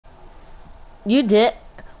You did.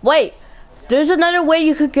 Wait. There's another way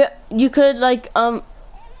you could get. You could like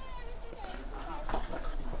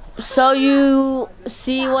So you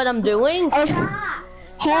see what I'm doing?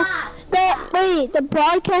 Wait, the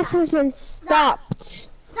broadcast has been stopped.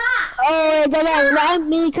 Oh, they're gonna run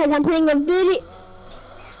me because I'm playing a video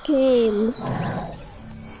game.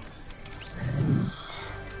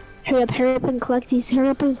 Hurry up and collect these. Hurry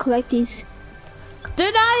up and collect these.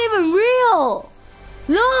 They're not even real.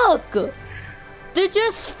 Look. They're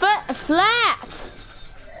just flat.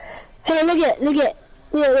 Hey, look it.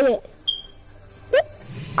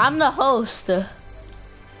 I'm the host.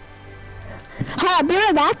 Hi, be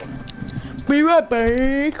right back. Be right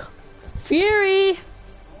back. Fury.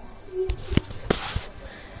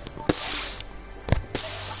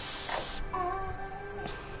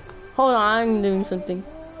 Hold on, I'm doing something.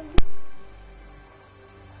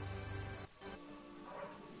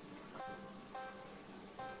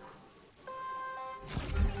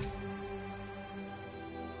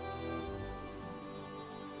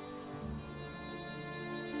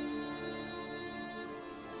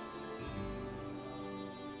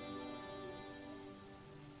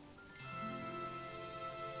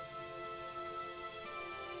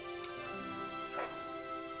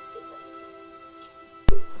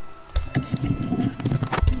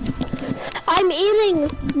 I'm eating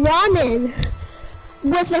ramen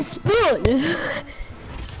with a spoon.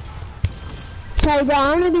 Sorry, bro.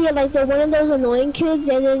 I'm gonna be like one of those annoying kids,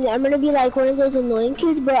 and then I'm gonna be like one of those annoying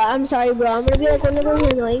kids. But I'm sorry, bro. I'm gonna be like one of those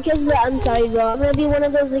annoying kids. But I'm sorry, bro. I'm gonna be one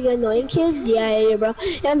of those like annoying kids. Yeah, bro.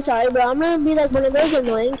 Yeah, I'm sorry, bro. I'm gonna be like one of those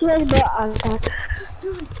annoying kids. But I'm sorry. Just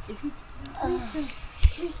do it. If you please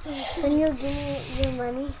do. Can you give me your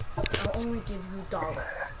money? I'll only give you $1.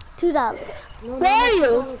 $2. Where are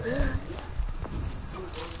you?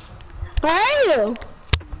 Where are you?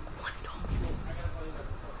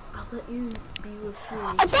 I'll let you be with Fury.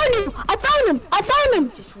 I found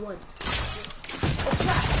him. Just one.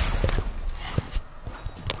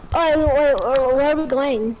 Oh, where are we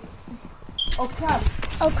going? Oh crap.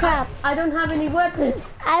 Oh crap. I don't have any weapons.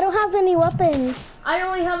 I don't have any weapons. I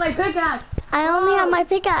only have my pickaxe. I only have my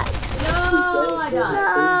pickaxe. No, I got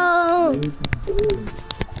it.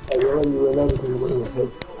 No.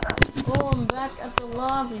 Oh, I'm back at the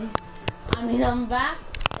lobby. I mean, I'm back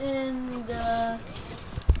in the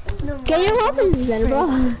Get your weapons then, bro.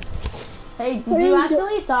 Hey, did you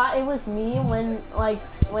actually thought it was me when I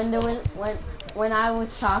was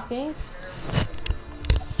talking?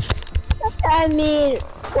 I mean,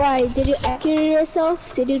 why? Did you echo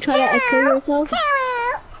yourself? Did you try to echo yourself?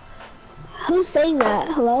 Who's saying that?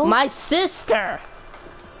 Hello? My sister.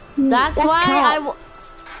 That's why Cap.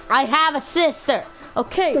 I have a sister.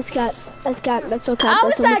 Okay. That's so cap. How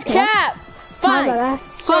is that Cap? Fine. That's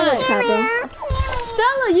so much cap, bro.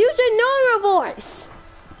 Stella, use your normal voice.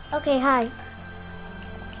 Okay, hi.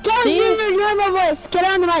 Get your normal voice. Get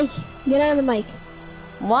on the mic. Get on the mic.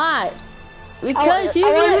 Why? Because you.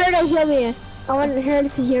 I want her to hear me. I want her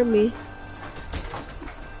to hear me.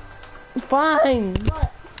 Fine.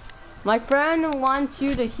 What? My friend wants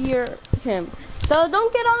you to hear him. So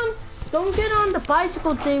don't get on the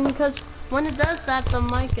bicycle thing because when it does that, the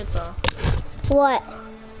mic gets off. What?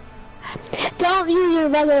 Don't use your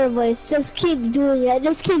regular voice. Just keep doing it.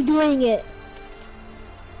 Just keep doing it.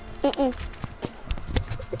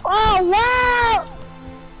 Oh, wow!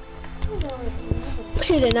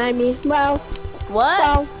 She denied me. Wow.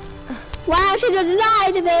 What? Wow, she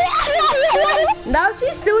denied me. Now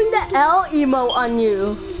she's doing the L emo on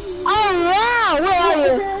you. Oh, wow. Where are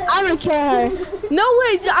you? I'm gonna kill her. No,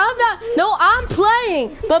 wait, I'm not. No, I'm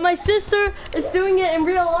playing. But my sister is doing it in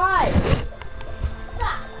real life.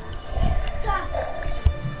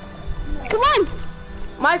 Come on.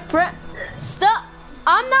 My friend, stop.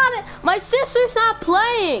 I'm not. My sister's not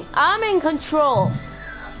playing. I'm in control.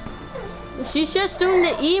 She's just doing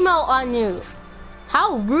the emo on you.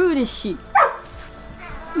 How rude is she?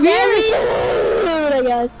 Very rude, I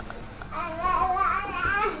guess.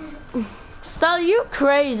 Stella, you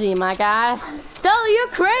crazy, my guy. Stella, you're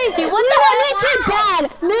crazy. What the hell?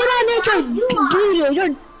 Bad. Luna nature doo-doo.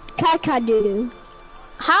 You're caca doo-doo.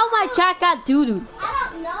 How my cat got doo-doo? I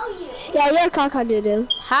don't know you. Yeah, you're caca doo-doo.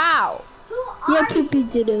 How? You're poopy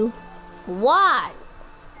doo-doo. Why?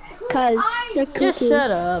 Cause you're cuckoo. Just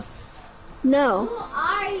shut up. No. Who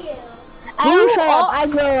are you? I don't shut up. I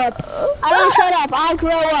grow up. I don't shut up. I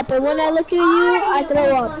grow up. And when I look at you, I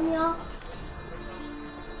throw up.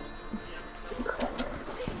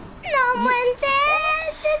 No one says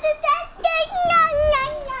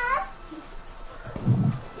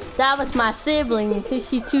That was my sibling because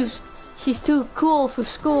she's too cool for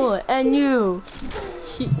school, and you.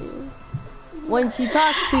 when she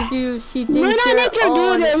talks to you, she You're thinks not you're making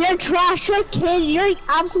old. dude. You're trash. You're a kid. You're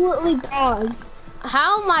absolutely dog.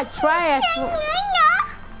 How am I trash?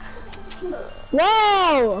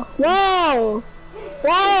 Whoa! Whoa!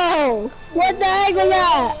 Whoa! What the heck was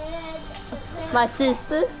that? My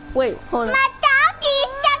sister? Wait, hold on. My dog is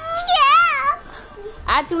so cute.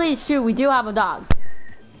 Actually, it's true. We do have a dog.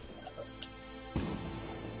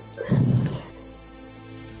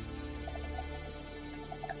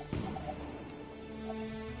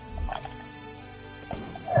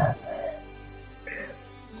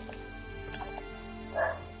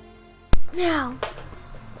 No.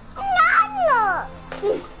 No.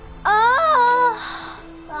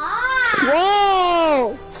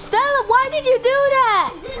 Whoa! Stella, why did you do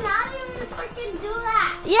that? You did not even freaking do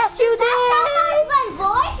that. Yes, you That's did. not my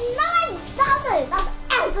voice. No, stop it. That's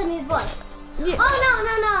Anthony's voice. Yeah. Oh,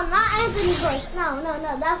 no, not Anthony's voice.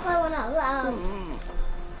 No, that's someone else.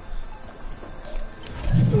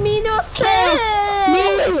 Me no Kill sé.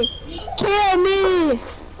 me! Kill me!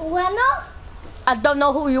 Bueno? I don't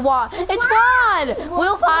know who you are. It's Juan.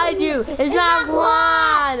 We'll find you. It's not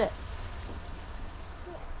Juan.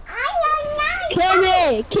 Kill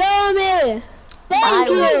me! Kill me! Thank I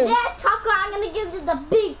you! will. There, Tucker, I'm gonna give you the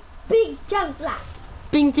big chunk last.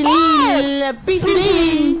 Pinchilin,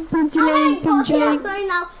 pinchilin. Pinchling, pinchling. Right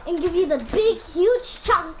now and give you the big, huge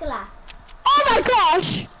chunk last. Oh my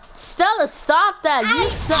gosh! Stella, stop that. You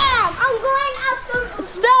suck. I'm going after.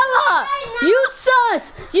 Stella, you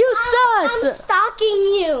sus. You I'm sus. stalking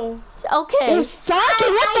you. Okay. You're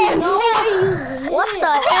stalking? What the fuck? What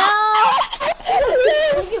the hell?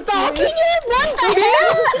 You're stalking me? What the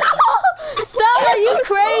hell? Stella, you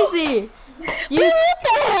crazy. You. What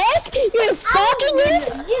the heck? You're stalking me?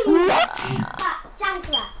 What?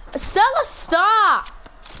 Stella, stop.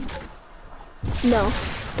 No.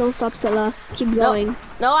 Don't stop, Stella. Keep going.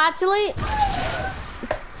 No, actually. No,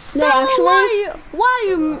 Stella, actually. why are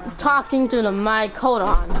you talking to the mic? Hold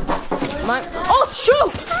on. Oh,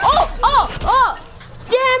 shoot! Oh!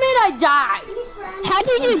 Damn it, I died. How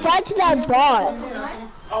did you die to that bot?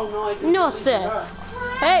 No, sir.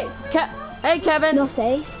 Hey, Kevin. No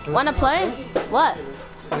say. Wanna play? What?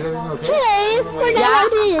 Hey, we're Yeah,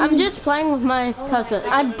 not allowed I'm in. just playing with my cousin.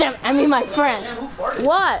 I mean my friend.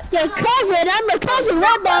 What? Your cousin? I'm your cousin.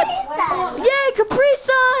 What the? Yay, Capri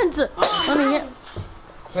Suns! Let me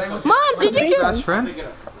get. Mom, did you Capri get? Suns. Friend?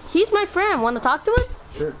 He's my friend. Want to talk to him?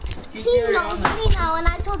 Sure. He knows me now, and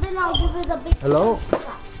I told him I'll give you the big. Hello?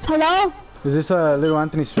 Hello? Is this little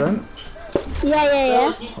Anthony's friend?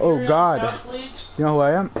 Yeah. Oh God. You know who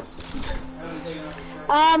I am?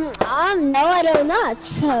 No, I do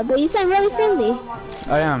not. But you sound really friendly.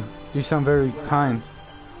 I am. You sound very kind.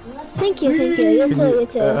 Thank you. You Can too, you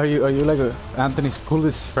too. Are you like Anthony's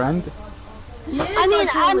coolest friend? I mean,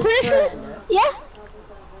 I'm pretty sure. Yeah.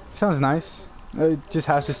 Sounds nice. It just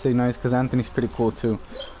has to stay nice because Anthony's pretty cool too.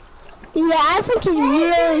 Yeah, I think he's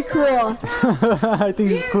really cool. I think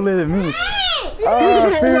he's cooler than me.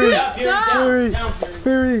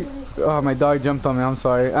 Fury. Oh, my dog jumped on me. I'm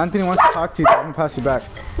sorry. Anthony wants to talk to you. I'm gonna pass you back.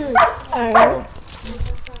 Alright.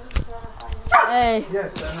 Hey,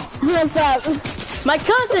 Yes, I know. What's up? my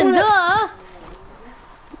cousin, duh.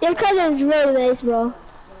 Your cousin's really nice, bro.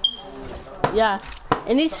 Yeah,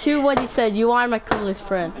 and it's true what he said. You are my coolest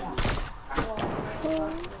friend.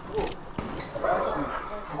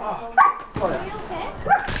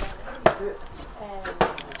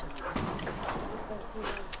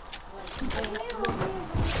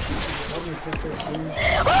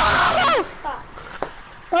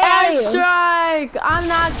 Where are you? Strike! I'm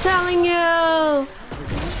not telling you.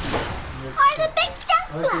 Where's the big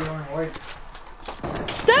chunk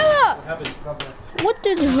last? Stella! What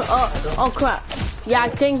did? Oh crap! Yeah,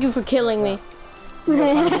 thank you for killing me.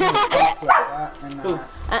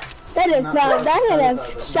 That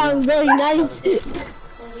sound very nice.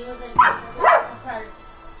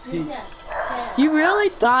 You really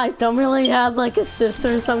thought don't really have like a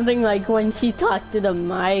sister or something like when she talked to the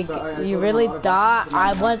mic. You really thought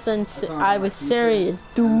I wasn't. I was serious,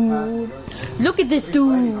 dude. Look at this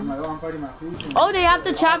dude. Oh, they have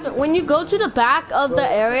the chapter. When you go to the back of the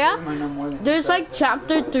area, there's like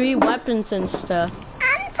chapter 3 weapons and stuff.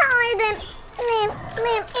 I'm taller than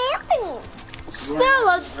Anthony.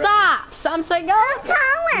 Stella, stop! I'm saying,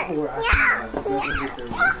 Taller.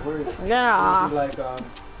 yeah.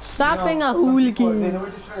 Stop being a hooligan. They were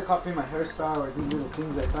just trying to copy my hairstyle or do little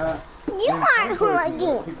things like that. You are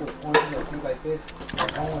hooligan. People pointing at things like this.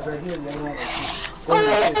 Like one was right here, the other one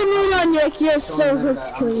Oh, Nick, you're so good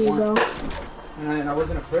to kill you, bro. and I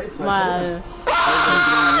wasn't afraid. So My,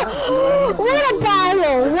 What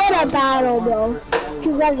a battle, bro.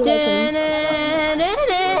 Congratulations.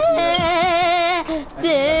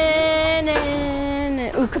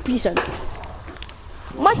 Ooh, Capri Sun.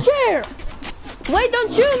 My chair! Wait,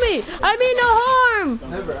 don't shoot me! I mean no harm!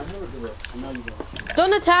 Never, I'm never do it. I know you don't.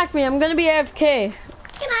 Don't attack me, I'm gonna be AFK.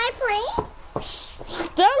 Can I play?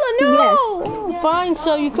 Stella, no! Yes. Fine,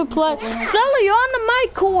 so you could play. Stella, you're on the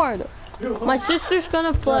mic cord. My sister's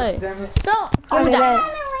gonna play. Stella, give me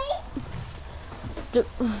that.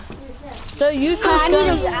 So you I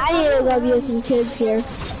need to go view some kids here.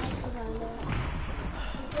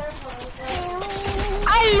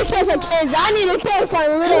 I need to kill some kids. I need to kill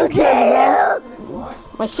some little kids, bro.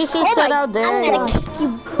 My sister said out there. I'm gonna kick you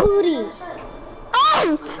booty.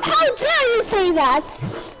 Oh, how dare you say that?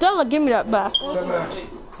 Stella, give me that back.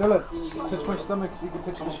 Stella, touch my stomach so you can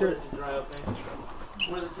touch the shirt.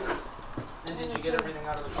 And did you get everything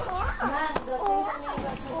out of the car?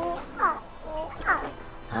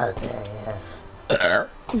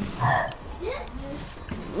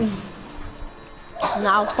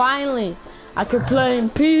 Now finally, I can play in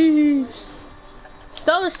peace.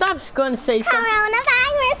 Stella, stop going to say something.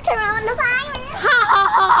 Coronavirus. Ha ha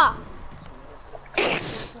ha!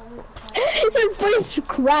 Your voice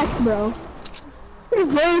cracked, bro. Your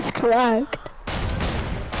voice cracked.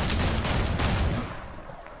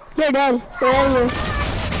 You're dead. Where are you?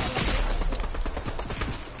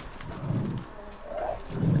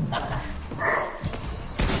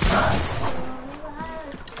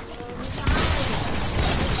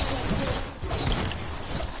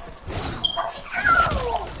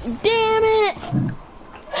 Damn it!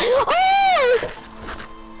 Oh!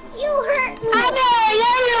 You hurt me. I know,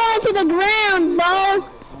 you're onto the ground, bro.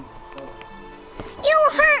 You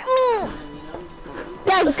hurt me.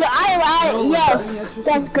 That's good. Yes,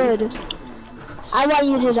 that's good. I want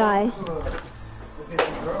you to die.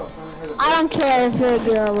 I don't care if you're a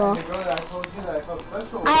girl, bro.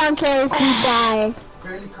 I don't care if you die.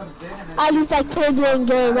 I just like kids in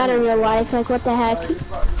game, not in real life. Like, what the heck?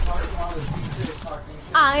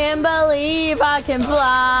 I can't believe I can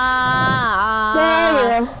fly.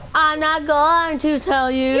 There you go. I'm not going to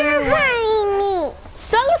tell you. You're hurting me.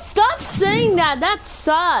 Stella, stop saying that. That's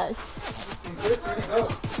sus.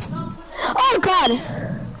 Oh, God.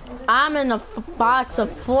 I'm in a box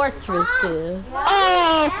of fortresses.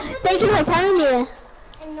 Oh, thank you for telling me.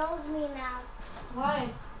 It knows me now. Why?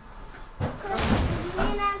 Because you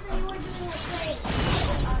and Anthony were doing a trade.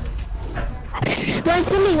 We're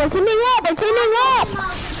teaming up. We're teaming up.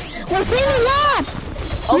 We're teaming up.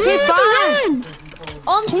 Okay, You fine. need to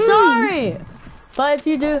I'm sorry. But if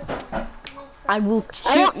you do, I will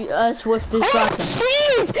shoot us with this win. rocket.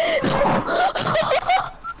 Jeez.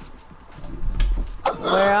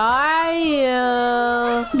 Where are you?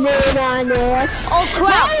 No, no, no. Oh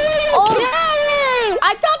crap! Oh, Killing.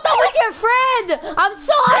 I thought that was your friend. I'm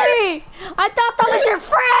sorry. I thought that was your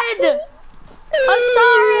friend. I'm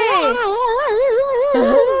sorry.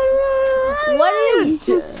 What are you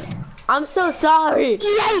doing? I'm so sorry.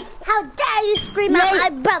 How dare you scream at my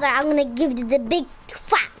brother? I'm gonna give you the big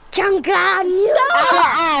fat chunk on you.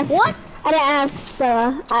 Stella! What? I didn't ask,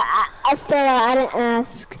 Stella. Stella, I didn't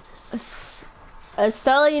ask.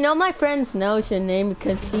 Stella, you know my friends knows your name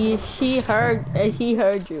because he heard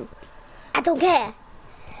you. I don't care.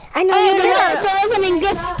 I know Oh, you're there. Stella's an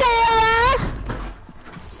English Stella.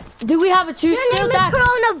 Do we have a truth Your name still is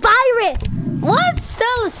coronavirus. What?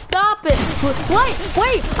 Stella, stop it.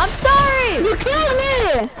 Wait, I'm sorry. You killed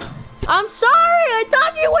me. I'm sorry. I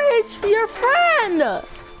thought you were your friend.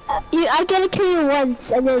 I gotta kill you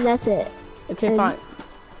once, and then that's it. Okay, fine.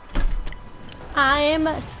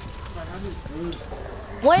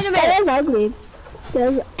 Wait a minute. Stella's ugly.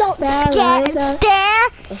 Don't stare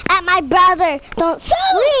at my brother. Don't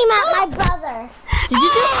scream at my brother. Did you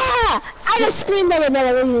just? I just screamed at your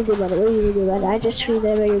brother. What are you gonna do about it? What are you gonna do about it? I just screamed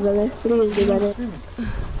at your brother. What are you gonna do about it?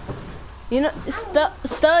 You know,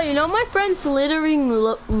 Stella, you know my friend's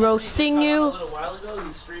literally roasting you. A little while ago,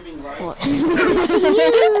 he's streaming live.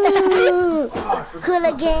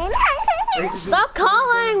 Hooligan. Stop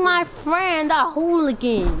calling my friend a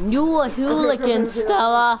hooligan. You a hooligan,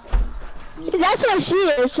 Stella. That's what she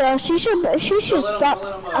is. So she should stop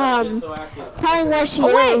telling where she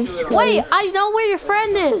is. Wait, I know where your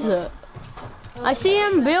friend is. I see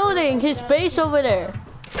him building his base over there.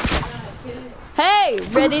 Hey,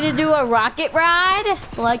 ready to do a rocket ride?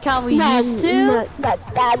 Like how we used to? No,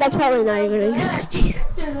 that's probably not even a good idea.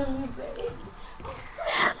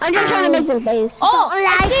 I'm just trying to make this base. Oh, I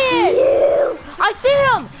see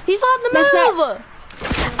him! He's on the move!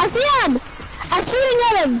 I see him! I'm shooting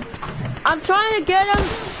at him! I'm trying to get him.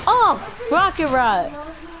 Oh, rocket ride.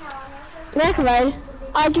 Rocket ride?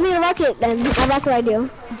 Give me a rocket then. I'll rocket ride you.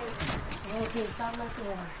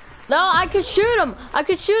 No, I could shoot him. I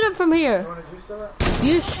could shoot him from here.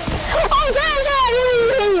 You. Oh, sorry.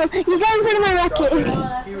 You got in front of my rocket.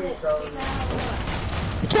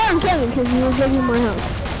 Kill him, because you gave me my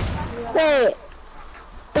health.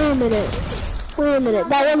 Wait a minute.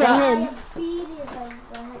 That wasn't him.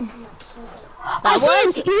 I see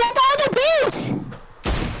him. He's at the other base.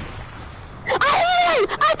 I hit him.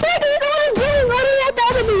 I think he's the one who's doing running at the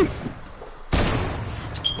other base.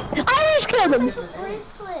 I just killed him.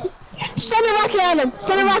 Send a rocket at him.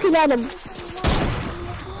 Send a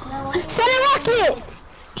rocket.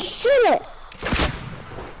 Shoot it.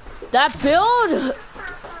 That build.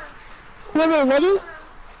 Wait, ready?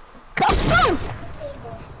 Come on.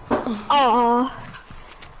 Aww.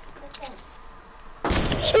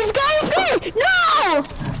 He's going free! No!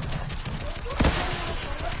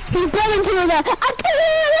 He's building to the...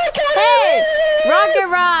 Hey! Rocket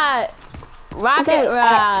ride!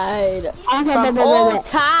 Okay, For old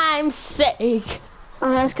time's sake.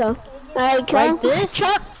 Alright, let's go. Alright, come. Like this?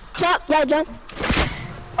 Jump! Yeah, jump.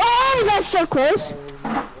 Oh, that's so close.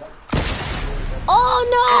 Oh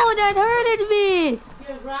no, that hurted me!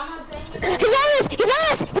 He's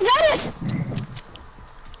on us!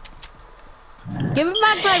 Give me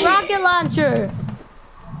back my rocket launcher!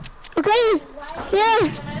 Okay, yeah.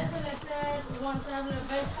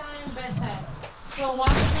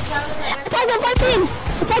 Attack him!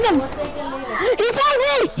 He's on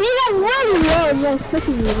me! He's on running!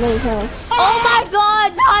 Oh my god,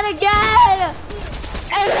 not again!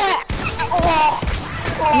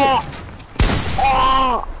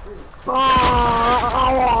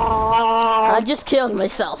 I just killed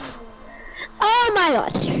myself. Oh my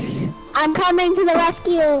gosh. I'm coming to the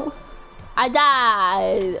rescue. I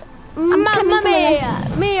died. Mamma mia,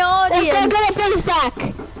 me audience. Let's go get a base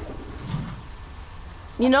back.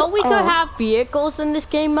 You know we could have vehicles in this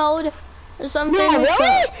game mode or something. Yeah,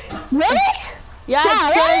 really? Really? Yeah,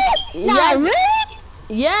 it says, really? Yeah, really?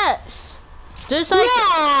 Yes. There's like.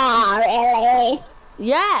 Yeah, really?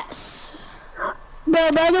 Yes.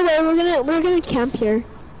 But by the way, we're gonna camp here.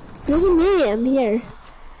 There's a medium here.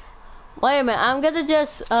 Wait a minute, I'm gonna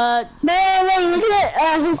just Wait, look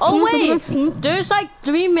at his oh teeth, wait, his teeth. there's like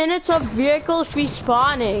 3 minutes of vehicles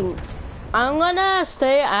respawning. I'm gonna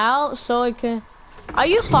stay out so I can. Are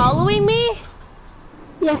you following me?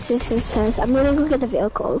 Yes. I'm gonna go get the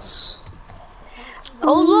vehicles.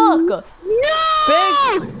 Oh look! No!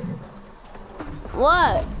 Big.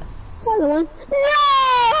 What? Another one.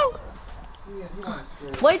 No!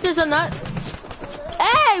 Wait, there's another.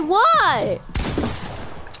 Hey, what?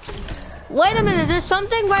 Wait a minute, there's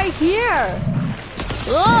something right here.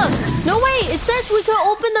 Look! No, wait, it says we can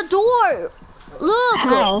open the door. Look!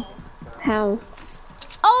 How?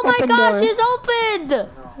 Oh my Open gosh, door. it's opened!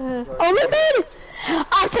 Open!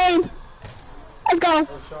 Octane! Let's go!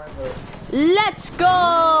 Let's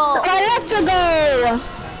go! Let's go!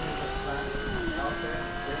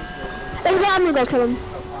 I'm gonna go kill him.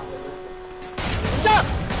 So,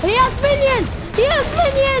 he has minions! He has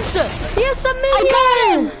some minions! I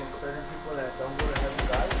got him!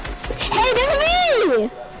 Hey, this is me!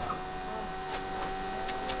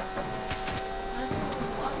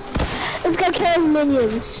 Let's go kill his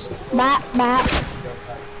minions. Bap.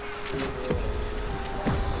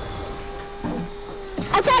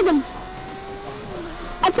 I tagged him!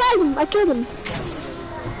 I killed him.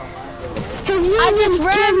 His minions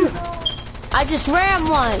I just ran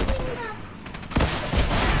one.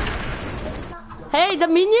 Hey, the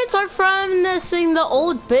minions are from the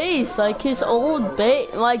old base, like his old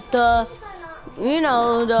base, like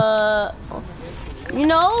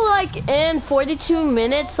like in 42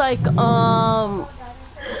 minutes, like I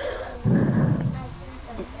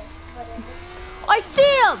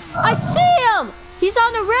see him. He's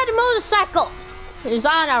on a red motorcycle. He's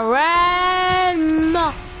on a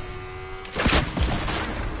red.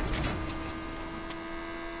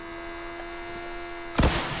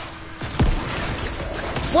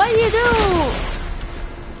 What do you do?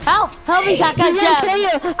 Help me, Shotgun He's gonna Jeff. kill you.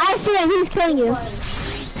 I see him. He's killing you.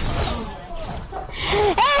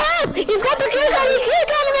 Hey, help! He's got the kill gun. He kill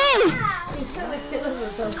gun me.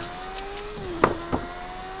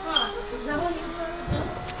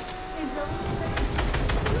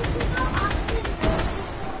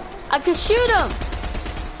 I can shoot him.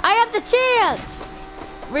 I have the chance.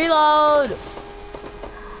 Reload.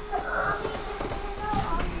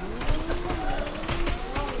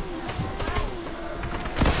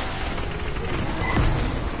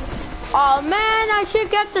 Oh man, I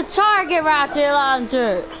should get the target rocket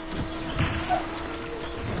launcher.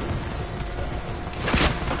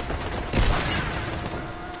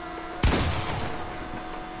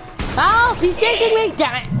 He's chasing me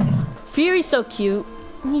down. Fury's so cute.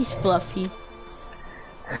 He's fluffy.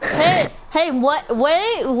 Hey, what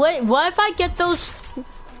if I get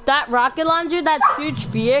that rocket launcher that shoots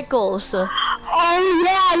vehicles? Oh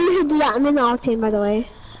yeah, you should do that. I'm in the Octane, by the way.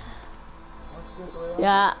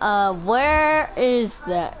 Yeah, where is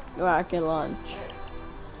that rocket launch?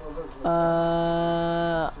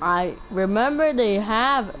 I remember it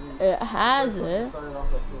has it.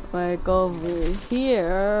 Like over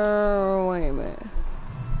here, wait a minute.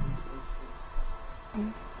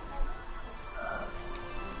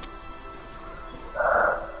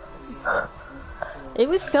 It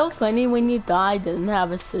was so funny when you died and didn't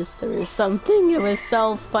have a sister or something. It was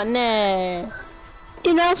so funny.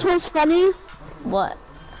 You know what's funny? What?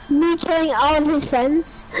 Me killing all of his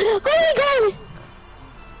friends. Oh my god!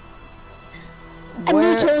 And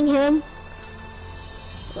me killing him.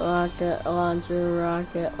 Rocket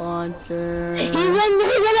launcher. He's in an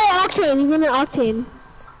Octane. He's in an Octane.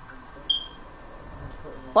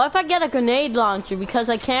 What if I get a grenade launcher? Because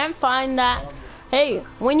I can't find that. Hey,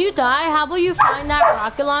 when you die, how about you find that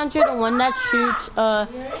rocket launcher, the one that shoots at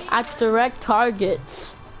direct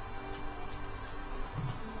targets?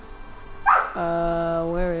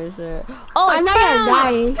 Where is it? Oh, I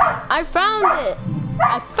found it!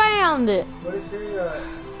 I found it!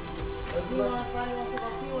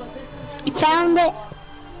 You found it?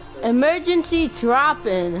 Emergency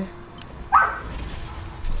drop-in.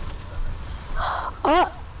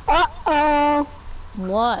 Uh-oh.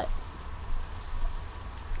 What?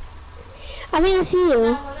 I didn't see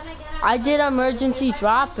you. I did emergency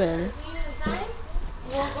drop-in.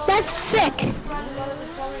 That's sick. He's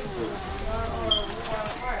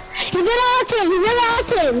in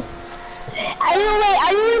Octane.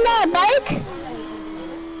 Are you in that bike?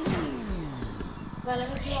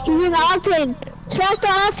 He's in Octane. Track the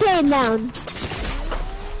Octane down.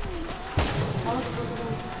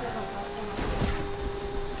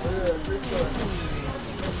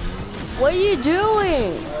 What are you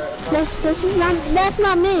doing? That's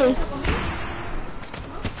not me.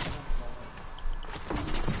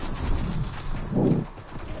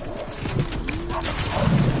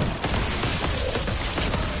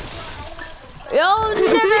 You'll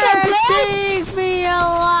never take me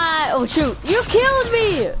alive. Oh shoot, you killed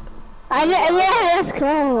me! Yeah, let's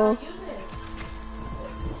go.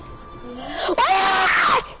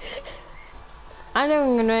 I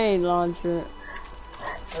know a grenade launcher.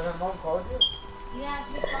 Has her mom called you? Yeah,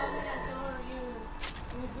 she called me and told her you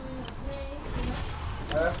were doing a snake.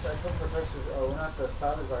 I took the pictures. We're not the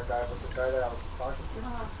Salazar guy, but the guy that I was talking to.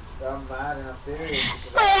 I'm mad and I'm serious.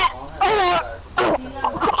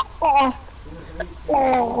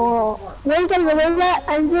 Where's that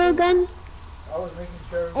Andrew gun? I was making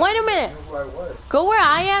sure. Wait a minute. Who I was. Go where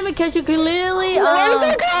I am because you can literally Where's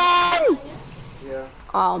the gun? Yeah.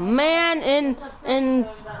 Oh man, in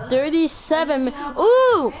 37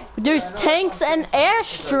 ooh, there's tanks and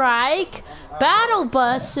airstrike, battle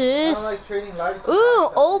buses. Ooh,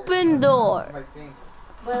 open door.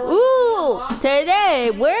 Ooh,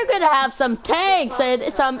 today we're gonna have some tanks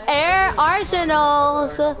and some air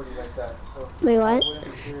arsenals. Wait, what?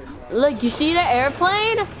 Look, you see the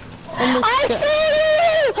airplane? I see you!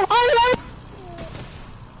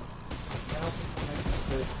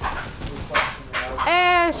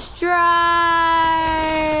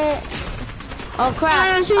 Airstrike! Oh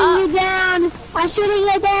crap! I'm shooting you down! I'm shooting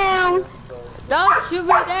you down! Don't shoot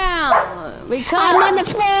me down! Because I'm on the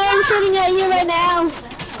floor, I'm shooting at you right now!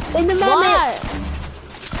 In the moment! What?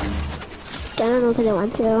 I don't know because I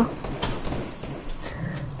want to.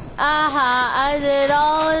 I did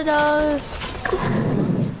all of those.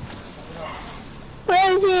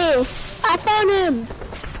 Where is he? I found him!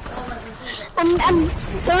 I'm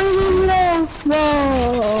going in there.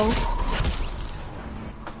 Whoa.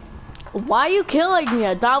 Why are you killing me?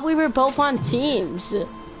 I thought we were both on teams.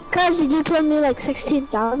 Cause you killed me like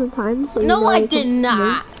 16,000 times. So No, I did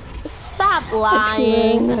not. Stop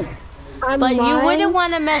lying. I'm But lying. you wouldn't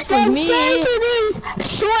want to mess with me. Send to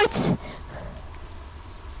these shorts.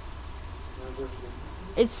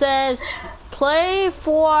 It says,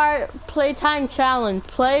 playtime challenge.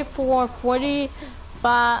 Play for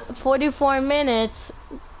 44 minutes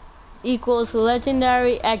equals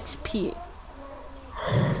legendary XP.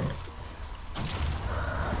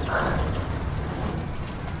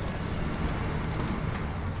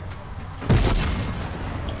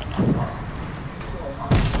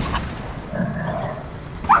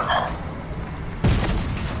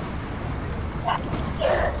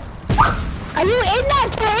 Are you in that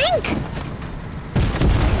tank?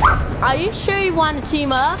 Are you sure you want to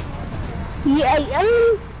team up? Yeah,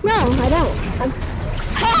 no, I don't.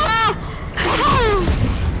 Ha ha!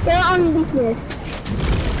 my only weakness.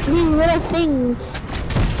 These little things.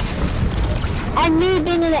 And me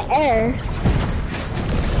being in the air.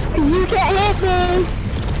 You can't hit me.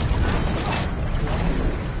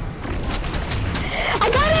 I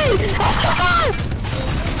got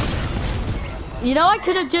it! You know, I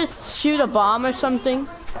could have just shoot a bomb or something.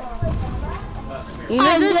 You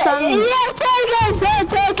know, there's some... Yeah,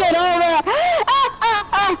 take it over.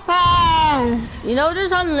 You know,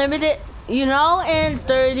 there's unlimited... You know, in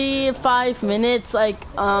 35 minutes, like,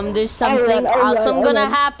 there's something awesome gonna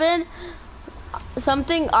happen.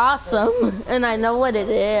 Something awesome, and I know what it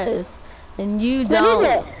is. And you don't. What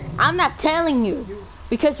is it? I'm not telling you.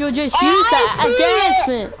 Because you'll just use that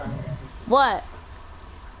advancement. What?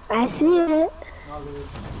 I see it.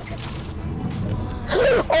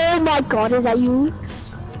 Oh my god, is that you?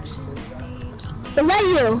 Is that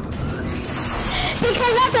you?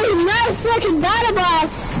 Because that's a nice looking battle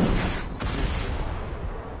boss!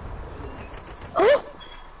 Oh!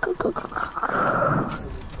 Go.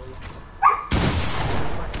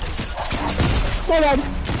 Hey, Red.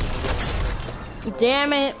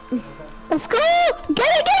 Damn it. Let's go! Get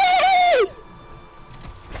it!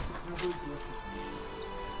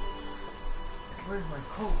 Where's my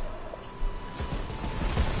coat?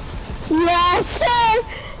 Yes, sir!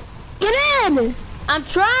 Get in! I'm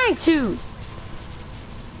trying to.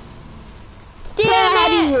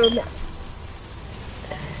 Damn it!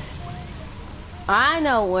 I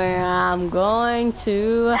know where I'm going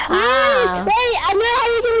to hide. Wait, I know how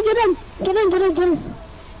you're gonna get him. Get him.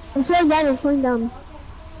 I'm slowing down.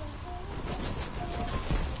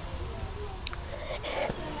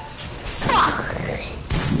 Fuck!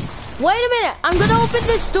 Wait a minute, I'm gonna open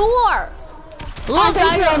this door. Look,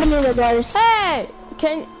 Thanks for opening the doors. Hey,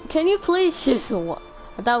 can you please just? I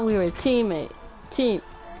thought we were a team. Ooh.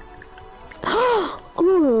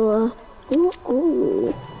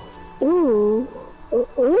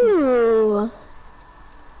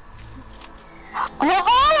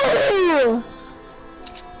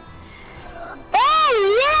 Oh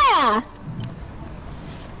yeah!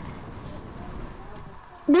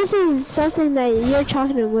 This is something that you're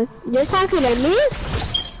talking with. You're talking to me?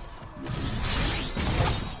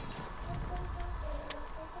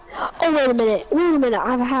 Oh, wait a minute,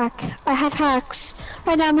 I have a hack. I have hacks.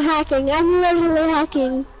 Right now I'm hacking. I'm literally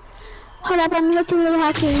hacking. Hold up, I'm literally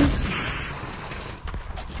hacking.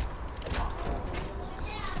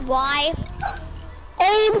 Why?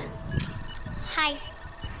 Abe, Hi.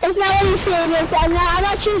 it's not what you say, it's, I'm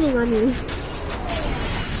not cheating on you.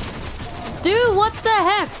 Dude, what the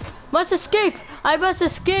heck? Must escape. I must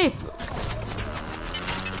escape.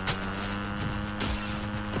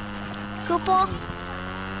 Cooper?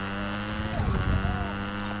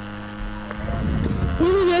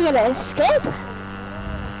 You think you're gonna escape?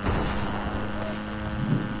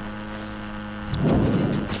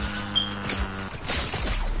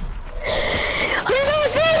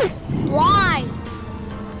 Why?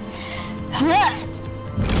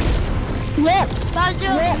 Yep. Cause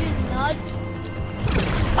you're nuts.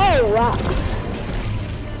 Oh wow.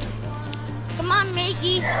 Come on,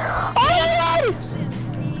 Mickey. Oh my god!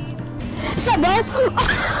 What's up, bro?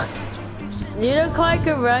 You look like I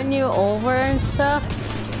could run you over and stuff.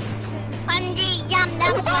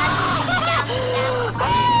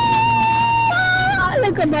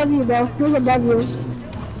 Look above you, bro. Look above you.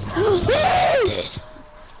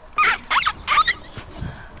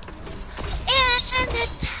 In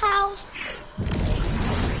this house.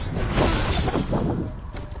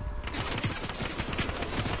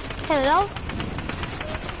 Hello?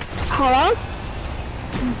 Hello?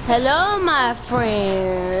 Hello, my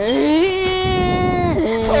friend.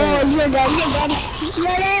 Oh, you're dead.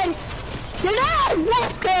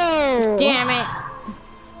 Let's go. Damn it.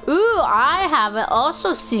 Ooh, I have an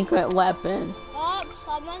also secret weapon. Oh,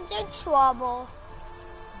 someone's in trouble.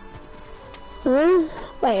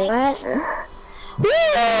 Wait, what?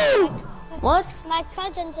 Woo! What? My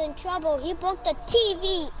cousin's in trouble. He broke the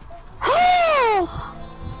TV.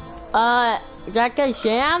 Jacka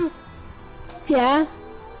Sham? Yeah?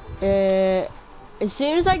 It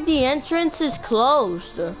seems like the entrance is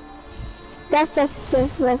closed. That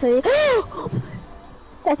sounds like a... yeah.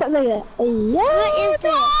 What is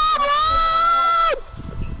this?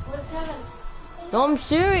 No, I'm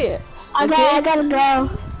serious. Okay, I gotta go.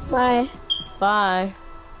 Bye. Bye.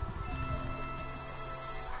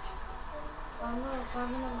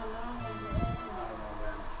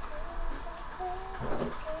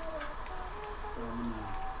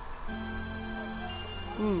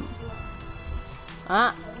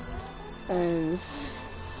 And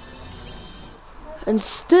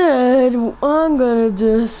instead, I'm gonna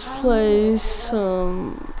just play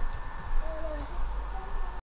some